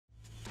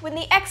When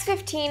the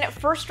X-15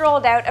 first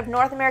rolled out of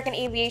North American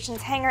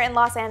Aviation's hangar in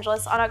Los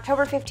Angeles on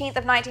October 15th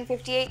of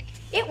 1958,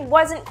 it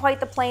wasn't quite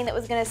the plane that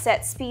was going to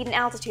set speed and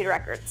altitude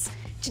records.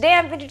 Today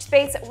on Vintage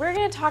Space, we're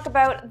going to talk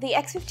about the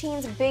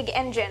X-15's big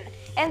engine,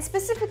 and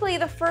specifically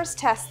the first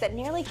test that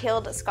nearly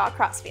killed Scott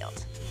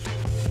Crossfield.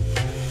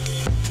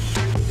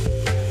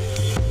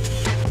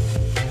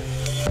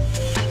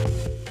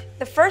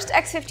 The first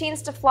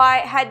X-15s to fly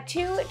had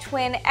two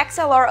twin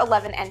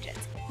XLR-11 engines.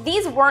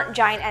 These weren't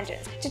giant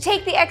engines. To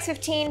take the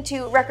X-15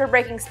 to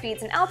record-breaking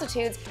speeds and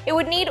altitudes, it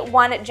would need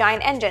one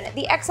giant engine,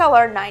 the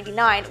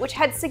XLR-99, which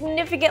had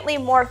significantly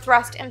more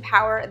thrust and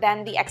power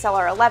than the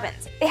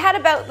XLR-11s. They had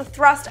about the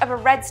thrust of a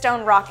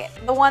Redstone rocket,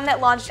 the one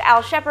that launched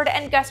Al Shepard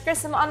and Gus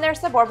Grissom on their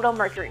suborbital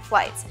Mercury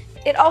flights.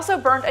 It also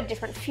burned a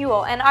different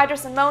fuel,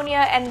 anhydrous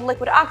ammonia and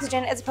liquid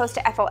oxygen as opposed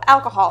to ethyl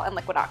alcohol and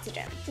liquid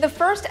oxygen. The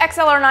first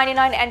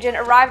XLR-99 engine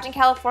arrived in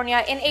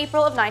California in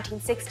April of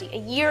 1960, a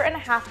year and a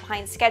half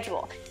behind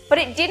schedule, but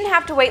it didn't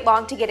have to wait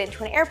long to get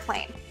into an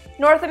airplane.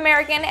 North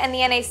American and the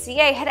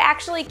NACA had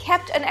actually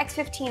kept an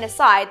X-15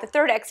 aside, the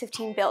third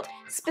X-15 built,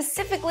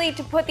 specifically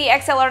to put the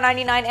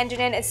XLR-99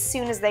 engine in as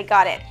soon as they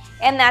got it,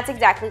 and that's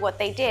exactly what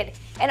they did,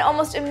 and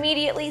almost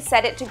immediately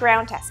set it to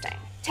ground testing.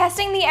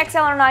 Testing the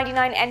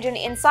XLR-99 engine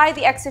inside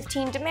the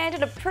X-15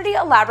 demanded a pretty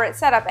elaborate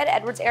setup at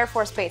Edwards Air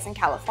Force Base in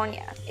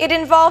California. It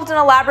involved an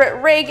elaborate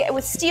rig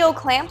with steel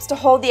clamps to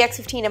hold the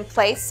X-15 in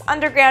place,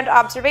 underground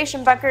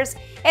observation bunkers,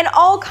 and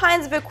all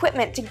kinds of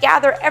equipment to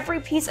gather every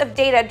piece of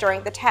data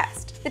during the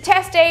test. The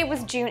test day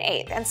was June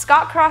 8th, and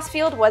Scott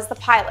Crossfield was the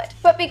pilot.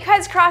 But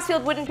because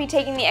Crossfield wouldn't be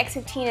taking the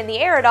X-15 in the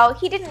air at all,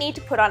 he didn't need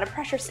to put on a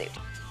pressure suit.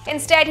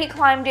 Instead, he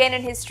climbed in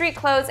his street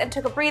clothes and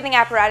took a breathing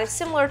apparatus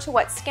similar to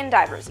what skin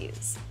divers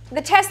use.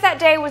 The test that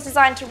day was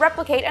designed to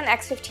replicate an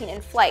X-15 in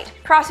flight.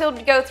 Crossfield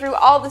would go through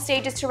all the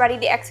stages to ready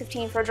the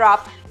X-15 for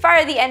drop,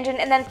 fire the engine,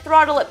 and then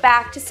throttle it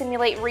back to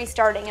simulate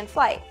restarting in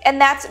flight. And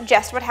that's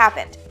just what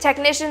happened.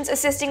 Technicians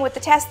assisting with the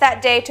test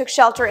that day took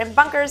shelter in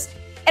bunkers,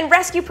 and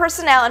rescue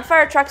personnel and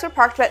fire trucks were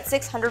parked about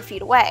 600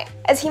 feet away.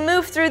 As he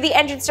moved through the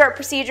engine start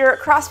procedure,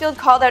 Crossfield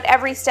called out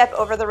every step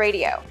over the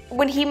radio.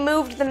 When he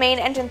moved the main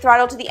engine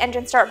throttle to the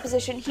engine start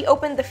position, he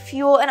opened the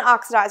fuel and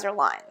oxidizer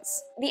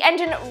lines. The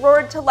engine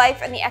roared to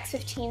life and the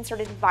X-15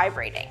 started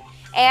vibrating.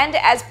 And,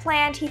 as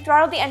planned, he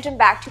throttled the engine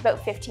back to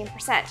about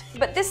 15%.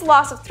 But this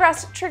loss of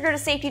thrust triggered a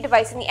safety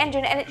device in the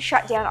engine and it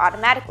shut down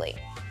automatically.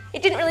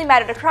 It didn't really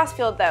matter to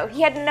Crossfield though.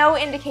 He had no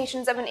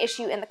indications of an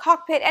issue in the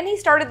cockpit and he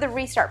started the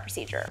restart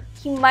procedure.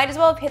 He might as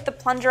well have hit the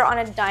plunger on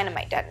a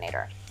dynamite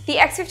detonator. The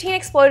X-15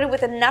 exploded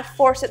with enough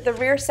force that the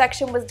rear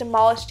section was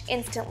demolished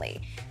instantly.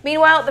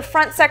 Meanwhile, the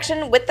front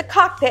section with the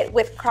cockpit,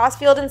 with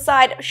Crossfield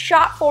inside,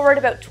 shot forward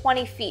about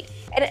 20 feet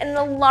at an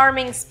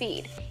alarming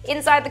speed.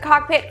 Inside the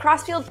cockpit,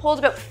 Crossfield pulled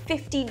about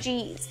 50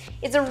 Gs.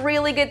 It's a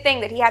really good thing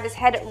that he had his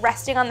head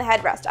resting on the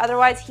headrest,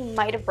 otherwise he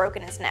might have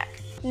broken his neck.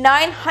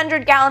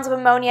 900 gallons of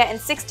ammonia and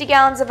 60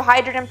 gallons of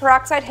hydrogen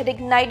peroxide had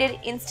ignited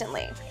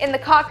instantly. In the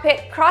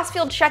cockpit,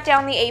 Crossfield shut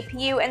down the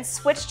APU and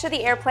switched to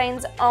the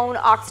airplane's own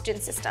oxygen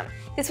system.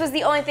 This was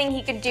the only thing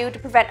he could do to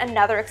prevent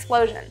another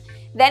explosion.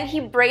 Then he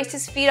braced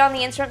his feet on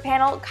the instrument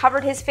panel,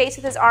 covered his face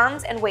with his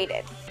arms, and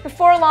waited.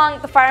 Before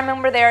long, the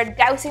firemen were there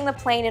dousing the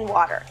plane in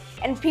water,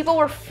 and people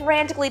were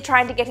frantically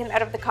trying to get him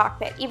out of the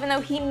cockpit, even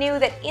though he knew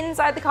that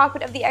inside the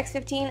cockpit of the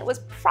X-15 was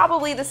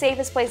probably the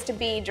safest place to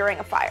be during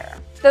a fire.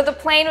 Though the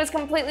plane was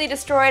completely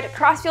destroyed,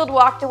 Crossfield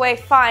walked away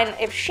fine,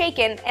 if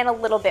shaken, and a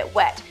little bit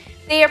wet.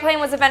 The airplane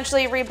was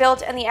eventually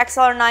rebuilt and the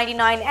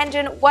XLR-99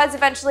 engine was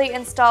eventually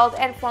installed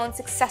and flown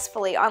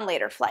successfully on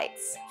later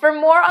flights. For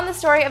more on the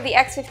story of the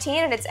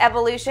X-15 and its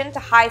evolution to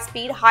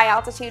high-speed,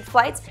 high-altitude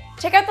flights,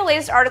 check out the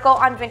latest article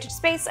on Vintage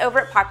Space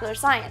over at Popular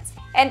Science.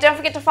 And don't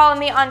forget to follow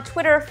me on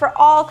Twitter for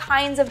all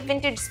kinds of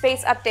vintage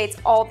space updates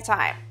all the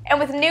time. And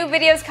with new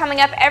videos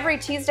coming up every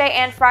Tuesday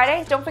and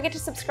Friday, don't forget to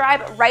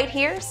subscribe right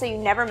here so you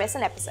never miss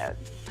an episode.